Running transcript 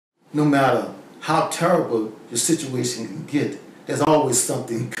no matter how terrible your situation can get, there's always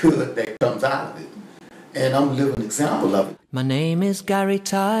something good that comes out of it. And I'm a living example of it. My name is Gary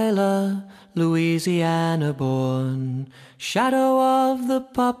Tyler, Louisiana born, shadow of the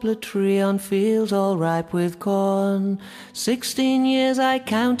poplar tree on fields all ripe with corn. 16 years I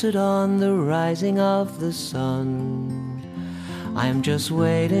counted on the rising of the sun. I'm just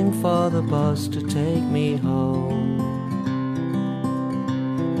waiting for the bus to take me home.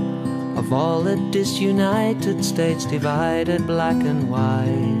 Of all the disunited states divided black and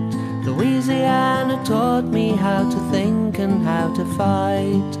white, Louisiana taught me how to think and how to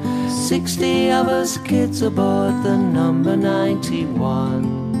fight. 60 of us kids aboard the number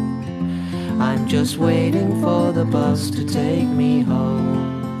 91. I'm just waiting for the bus to take me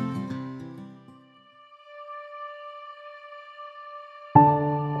home.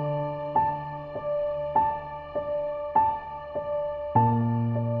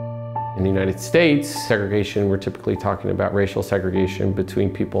 In the United States, segregation, we're typically talking about racial segregation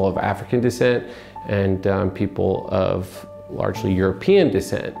between people of African descent and people of largely European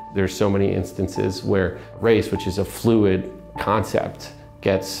descent. There's so many instances where race, which is a fluid concept,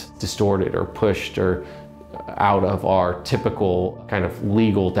 gets distorted or pushed or out of our typical kind of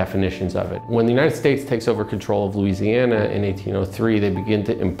legal definitions of it. When the United States takes over control of Louisiana in 1803, they begin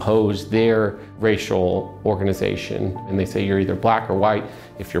to impose their racial organization, and they say you're either black or white.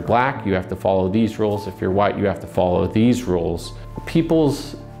 If you're black, you have to follow these rules. If you're white, you have to follow these rules.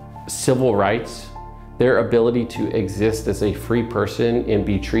 People's civil rights, their ability to exist as a free person and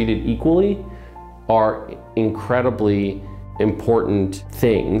be treated equally, are incredibly important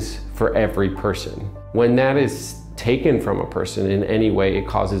things for every person. When that is taken from a person in any way, it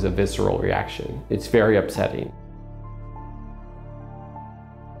causes a visceral reaction. It's very upsetting.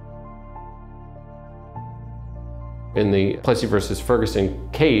 In the Plessy versus Ferguson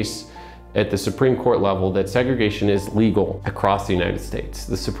case, at the Supreme Court level, that segregation is legal across the United States.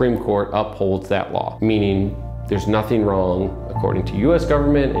 The Supreme Court upholds that law, meaning there's nothing wrong, according to US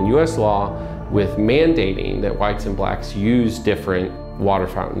government and US law, with mandating that whites and blacks use different water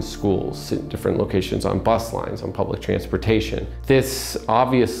fountains, schools, different locations on bus lines, on public transportation. This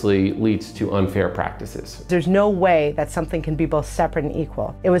obviously leads to unfair practices. There's no way that something can be both separate and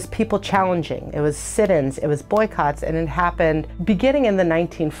equal. It was people challenging, it was sit-ins, it was boycotts, and it happened beginning in the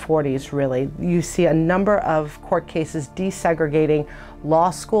 1940s, really. You see a number of court cases desegregating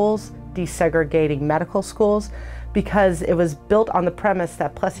law schools, desegregating medical schools, because it was built on the premise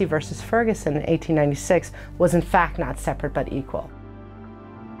that Plessy versus Ferguson in 1896 was in fact not separate but equal.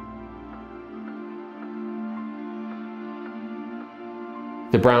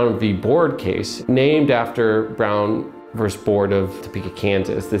 The Brown v. Board case, named after Brown versus Board of Topeka,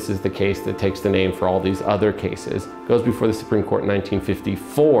 Kansas. This is the case that takes the name for all these other cases. Goes before the Supreme Court in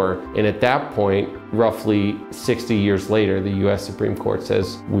 1954, and at that point, roughly 60 years later, the US Supreme Court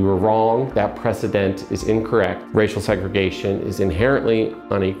says, we were wrong, that precedent is incorrect. Racial segregation is inherently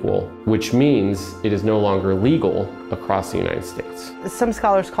unequal, which means it is no longer legal across the United States. Some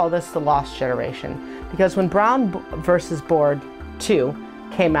scholars call this the lost generation, because when Brown versus Board 2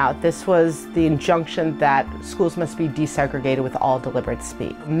 came out, this was the injunction that schools must be desegregated with all deliberate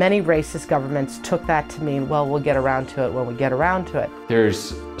speed. Many racist governments took that to mean, well, we'll get around to it when we get around to it.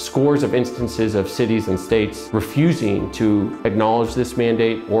 There's scores of instances of cities and states refusing to acknowledge this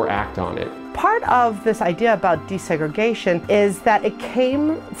mandate or act on it. Part of this idea about desegregation is that it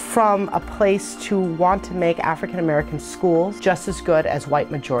came from a place to want to make African American schools just as good as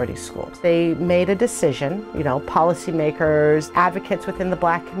white majority schools. They made a decision, policymakers, advocates within the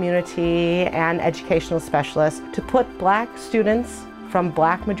black community, and educational specialists to put black students from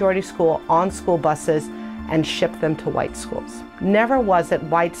black majority school on school buses and ship them to white schools. Never was it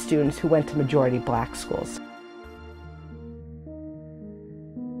white students who went to majority black schools.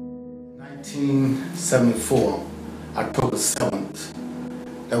 1974, October 7th,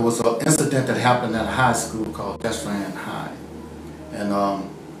 there was an incident that happened at a high school called Destrehan High, and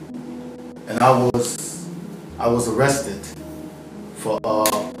I was arrested for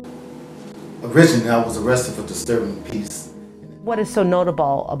originally I was arrested for disturbing peace. What is so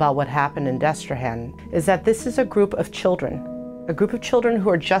notable about what happened in Destrehan is that this is a group of children who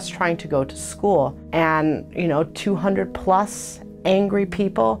are just trying to go to school, and 200 plus angry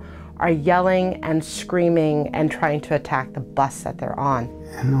people are yelling and screaming and trying to attack the bus that they're on.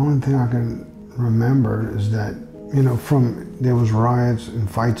 And the only thing I can remember is that, there was riots and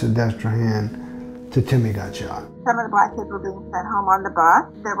fights at Destrehan to Timmy got shot. Some of the black kids were being sent home on the bus.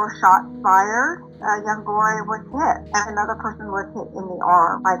 There were shots fired. A young boy was hit, and another person was hit in the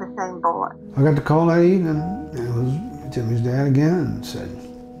arm by the same bullet. I got the call that evening, and it was Timmy's dad again, and said,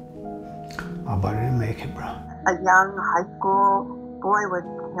 Oh, but I didn't make it, bro. A young high school boy was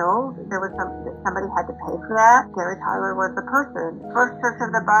killed. There was somebody had to pay for that. Gary Tyler was the person. First search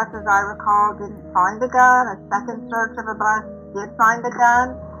of the bus, as I recall, didn't find a gun. A second search of a bus did find a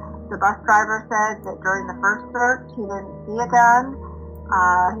gun. The bus driver said that during the first search, he didn't see a gun.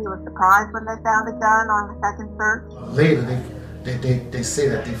 He was surprised when they found a gun on the second search. Later, they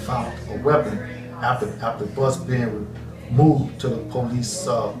say that they found a weapon after the bus being moved to the police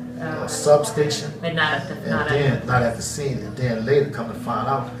substation, but not at the scene. And then later, come to find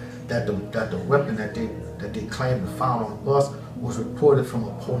out that the weapon that they claimed to found on the bus was reported from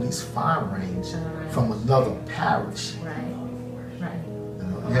a police fire range from another parish. Right.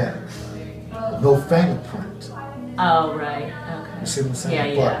 Yeah. No fingerprint. Oh, right. Okay. You see what I'm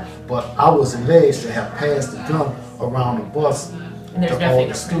saying? Yeah. But I was alleged to have passed the gun around the bus to all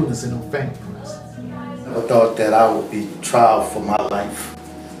the students and no fingerprints. I thought that I would be tried for my life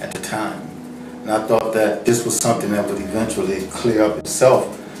at the time. And I thought that this was something that would eventually clear up itself,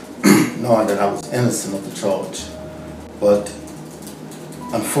 knowing that I was innocent of the charge. But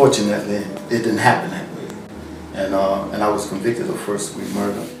unfortunately, it didn't happen that way. And I was convicted of first-degree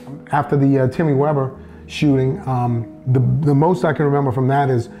murder. After the Timmy Weber shooting, the most I can remember from that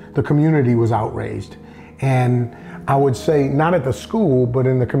is the community was outraged. And I would say, not at the school, but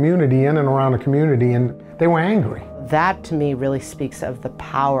in the community, in and around the community, and they were angry. That to me really speaks of the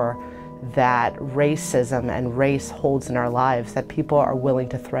power that racism and race holds in our lives, that people are willing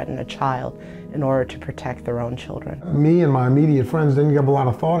to threaten a child in order to protect their own children. Me and my immediate friends didn't give a lot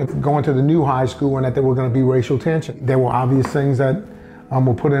of thought at going to the new high school and that there were going to be racial tension. There were obvious things that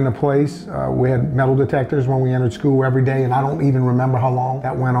were put into place. We had metal detectors when we entered school every day, and I don't even remember how long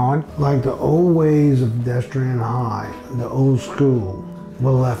that went on. Like the old ways of Destrehan High, the old school,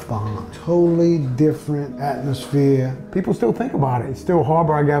 were left behind. Totally different atmosphere. People still think about it. Still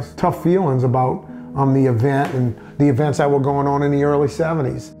harbor, I guess, tough feelings about the event and the events that were going on in the early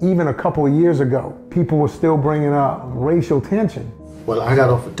 70s. Even a couple of years ago, people were still bringing up racial tension. Well, I got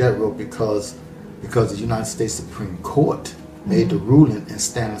off of death row because the United States Supreme Court made the ruling in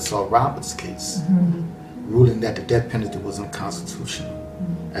Stanislaw Roberts' case, ruling that the death penalty was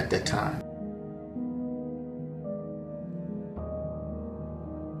unconstitutional at that time.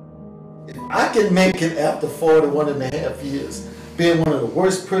 If I can make it after 41 and a half years, being one of the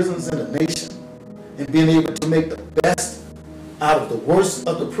worst prisons in the nation, and being able to make the best out of the worst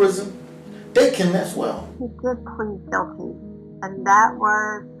of the prison, they can as well. He did plead guilty, and that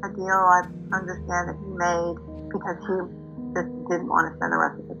was a deal I understand that he made because he just didn't want to spend the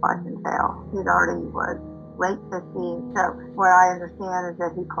rest of his life in jail. He already was late 50s, so what I understand is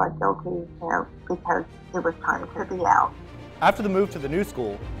that he pled guilty, because it was time to be out. After the move to the new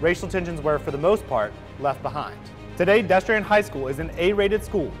school, racial tensions were, for the most part, left behind. Today, Destrehan High School is an A-rated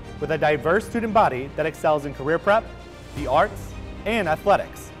school with a diverse student body that excels in career prep, the arts, and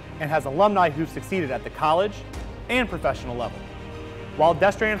athletics, and has alumni who've succeeded at the college and professional level. While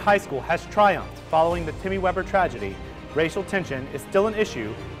Destrehan High School has triumphed following the Timmy Weber tragedy, racial tension is still an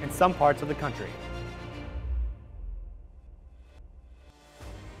issue in some parts of the country.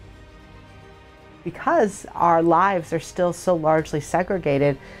 Because our lives are still so largely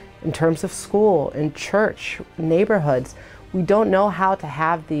segregated in terms of school, in church, neighborhoods, we don't know how to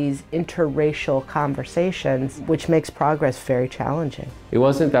have these interracial conversations, which makes progress very challenging. It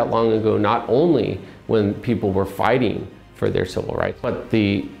wasn't that long ago, not only when people were fighting for their civil rights, but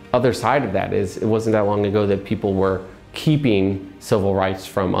the other side of that is it wasn't that long ago that people were keeping civil rights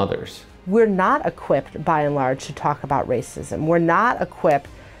from others. We're not equipped, by and large, to talk about racism. We're not equipped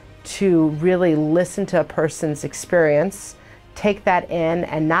to really listen to a person's experience, take that in,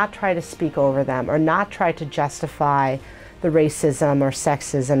 and not try to speak over them or not try to justify the racism or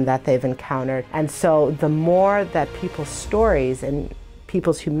sexism that they've encountered. And so the more that people's stories and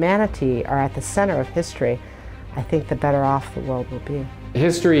people's humanity are at the center of history, I think the better off the world will be.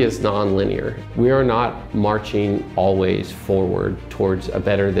 History is non-linear. We are not marching always forward towards a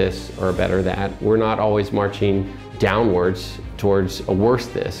better this or a better that. We're not always marching downwards towards a worse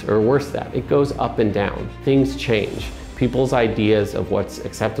this or a worse that. It goes up and down. Things change. People's ideas of what's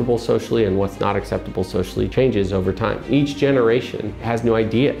acceptable socially and what's not acceptable socially changes over time. Each generation has new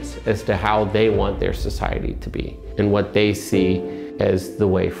ideas as to how they want their society to be and what they see as the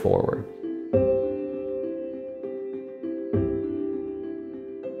way forward.